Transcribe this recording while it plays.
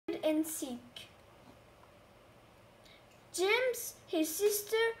and seek. James, his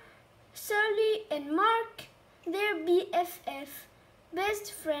sister, Sally and Mark, their BFF,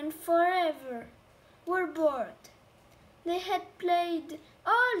 best friend forever, were bored. They had played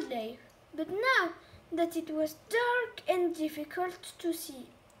all day, but now that it was dark and difficult to see,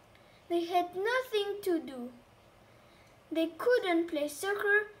 they had nothing to do. They couldn't play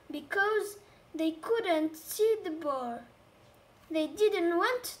soccer because they couldn't see the ball. They didn't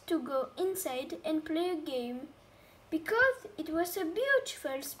want to go inside and play a game because it was a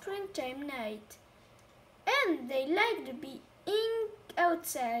beautiful springtime night, and they liked being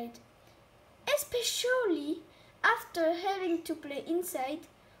outside, especially after having to play inside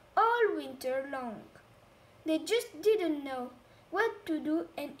all winter long. They just didn't know what to do,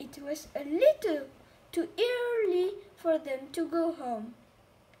 and it was a little too early for them to go home.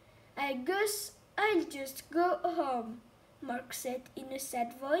 "I guess I'll just go home," Mark said in a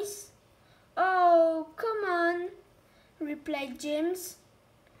sad voice. "Oh, come on," replied James.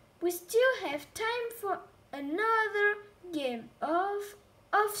 "We still have time for another game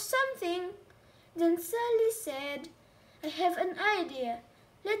of something." Then Sally said, "I have an idea.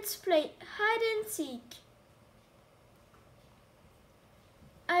 Let's play hide and seek."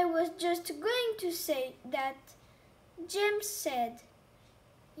 "I was just going to say that," James said.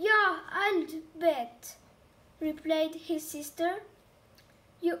 "Yeah, I'll bet," replied his sister.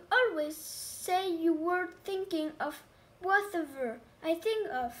 "You always say you were thinking of whatever I think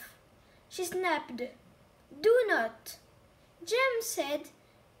of," she snapped. "Do not," James said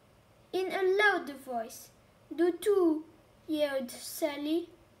in a louder voice. "Do too," yelled Sally.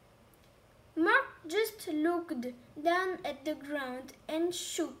 Mark just looked down at the ground and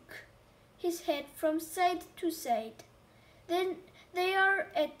shook his head from side to side. "Then they are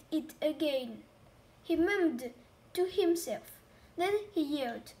at it again," he mumbled to himself. Then he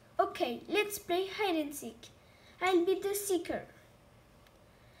yelled, "Okay, let's play hide and seek. I'll be the seeker."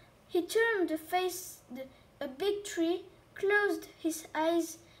 He turned to face a big tree, closed his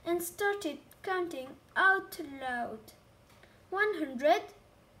eyes, and started counting out loud. 100,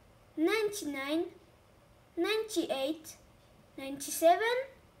 99, 98, 97.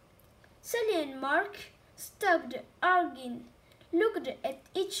 Sally and Mark stopped arguing, looked at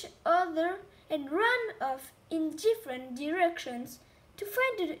each other, and ran off in different directions to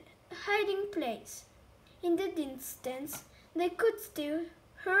find a hiding place. In the distance, they could still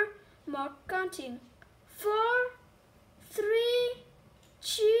hear Mark counting. 4, 3,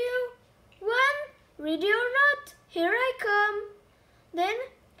 2, 1. "Ready or not, here I come." Then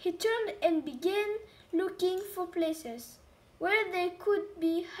he turned and began looking for places where they could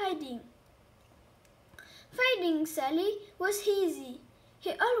be hiding. Finding Sally was easy.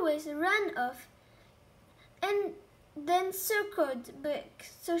 He always ran off and then circled back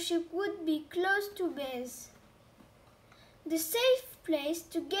so she would be close to Bess, the safe place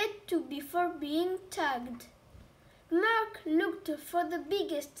to get to before being tagged. Mark looked for the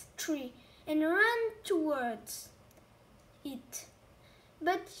biggest tree and ran towards it,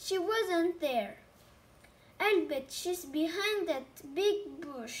 but she wasn't there. "I'll bet she's behind that big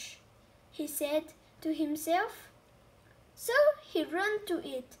bush," he said to himself. So he ran to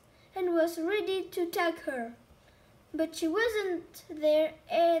it and was ready to tag her, but she wasn't there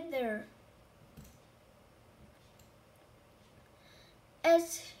either. As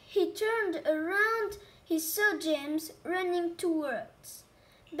he turned around, he saw James running towards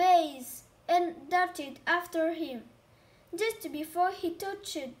Bess and darted after him. Just before he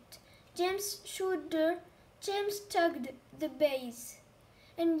touched James' shoulder, James tugged the Bess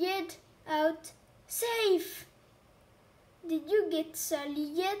and yelled out, "Safe!" "Did you get Sally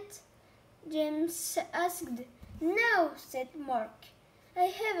yet?" James asked. "No," said Mark. "I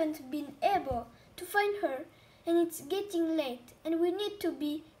haven't been able to find her, and it's getting late, and we need to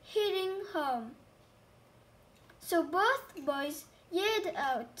be heading home." So both boys yelled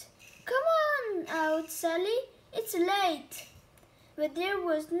out, "Come on out, Sally, it's late." But there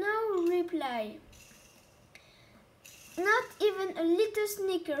was no reply. Not even a little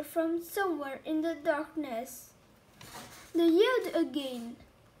snicker from somewhere in the darkness. They yelled again,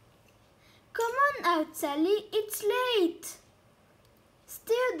 "Come on out, Sally, it's late."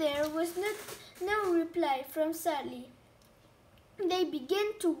 Still there was no reply from Sally. They began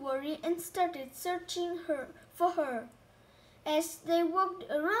to worry and started searching for her. As they walked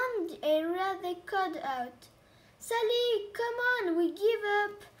around the area, they called out, "Sally, come on, we give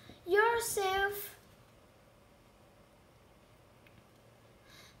up. You're safe."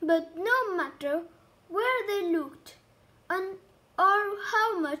 But no matter where they looked or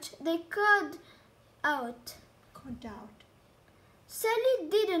how much they called out, Sally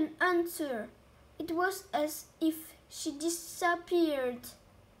didn't answer. It was as if she disappeared.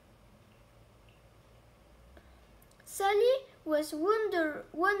 Sally was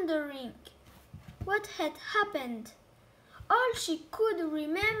wondering what had happened. All she could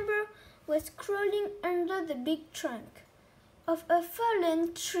remember was crawling under the big trunk of a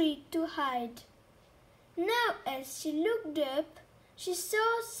fallen tree to hide. Now, as she looked up, she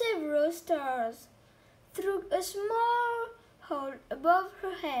saw several stars through a small hole above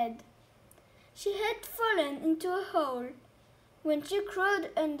her head. She had fallen into a hole when she crawled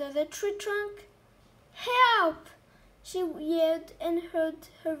under the tree trunk. "Help!" she yelled, and heard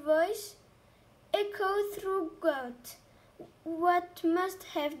her voice echo throughout what must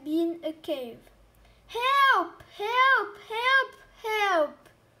have been a cave. "Help! Help! Help! Help!"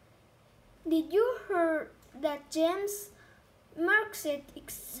 "Did you hear that, James?" Mark said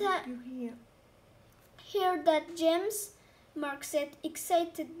Hear that, James?" Mark said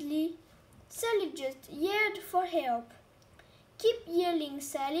excitedly. Sally just yelled for help. "Keep yelling,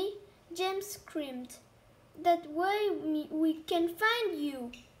 Sally," James screamed. "That way we can find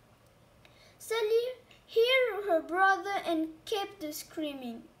you." Sally heard her brother and kept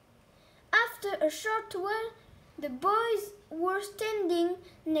screaming. After a short while, the boys were standing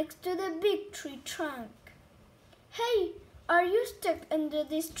next to the big tree trunk. "Hey, are you stuck under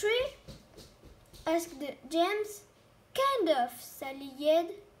this tree?" asked James. "Kind of," Sally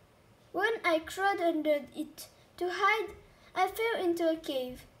yelled. "When I crawled under it to hide, I fell into a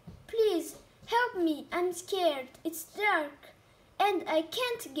cave. Please, help me, I'm scared. It's dark, and I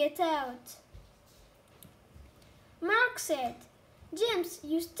can't get out." Mark said, "James,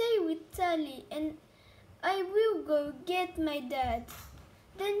 you stay with Sally, and I will go get my dad."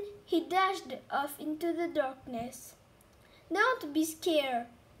 Then he dashed off into the darkness. "Don't be scared,"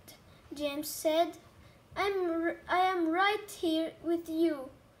 James said. I am right here with you."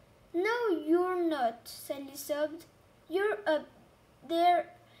 "No, you're not," Sally sobbed. "You're up there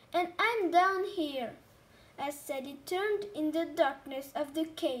and I'm down here." As Sally turned in the darkness of the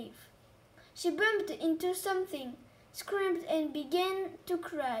cave, she bumped into something, screamed and began to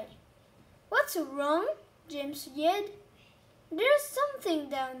cry. "What's wrong?" James yelled. "There's something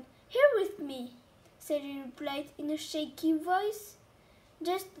down here with me," Sally replied in a shaky voice.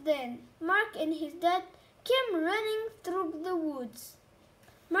 Just then, Mark and his dad came running through the woods.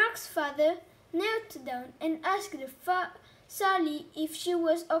 Mark's father knelt down and asked Sally if she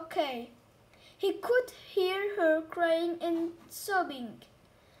was okay. He could hear her crying and sobbing.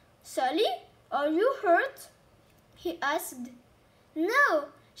 "Sally, are you hurt?" he asked. "No,"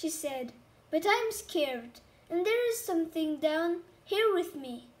 she said, "but I'm scared, and there is something down here with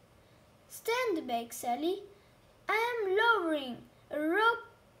me." "Stand back, Sally. I am lowering a rope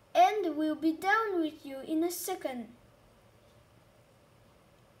and will be down with you in a second."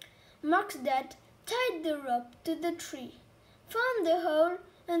 Mark's dad tied the rope to the tree, found the hole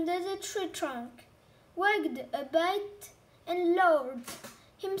under the tree trunk, wagged a bit, and lowered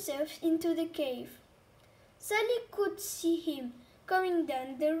himself into the cave. Sally could see him coming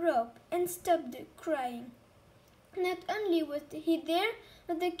down the rope and stopped crying. Not only was he there,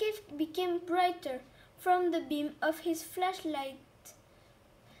 but the cave became brighter from the beam of his flashlight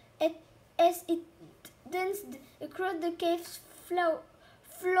as it danced across the cave's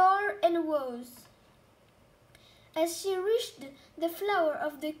floor and walls. As she reached the floor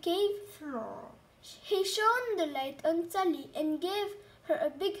of the cave floor, he shone the light on Sally and gave her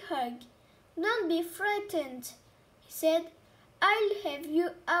a big hug. "Don't be frightened," he said. "I'll have you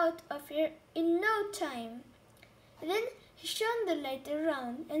out of here in no time." Then he shone the light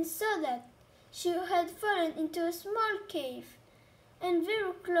around and saw that she had fallen into a small cave, and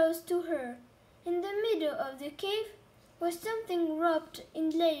very close to her, in the middle of the cave, was something wrapped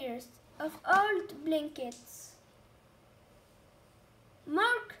in layers of old blankets.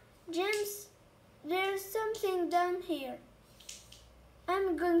 "Mark, James, there's something down here.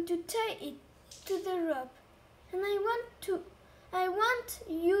 I'm going to tie it to the rope, and I want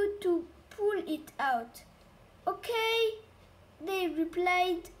you to pull it out." "Okay," they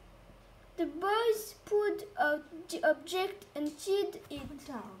replied. The boys pulled out the object and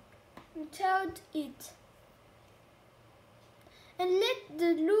tied it, and let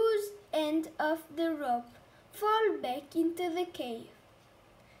the loose end of the rope fall back into the cave.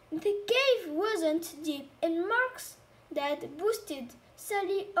 The cave wasn't deep, and Mark's dad boosted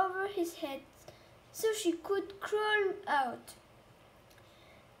Sally over his head so she could crawl out.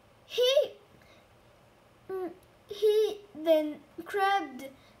 He then grabbed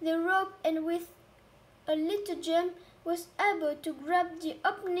the rope and with a little jump was able to grab the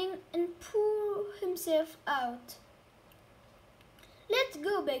opening and pull himself out. Let's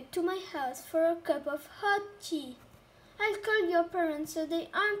go back to my house for a cup of hot tea. I'll call your parents so they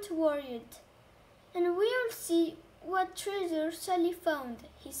aren't worried. And we'll see what treasure Sally found,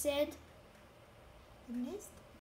 he said. The next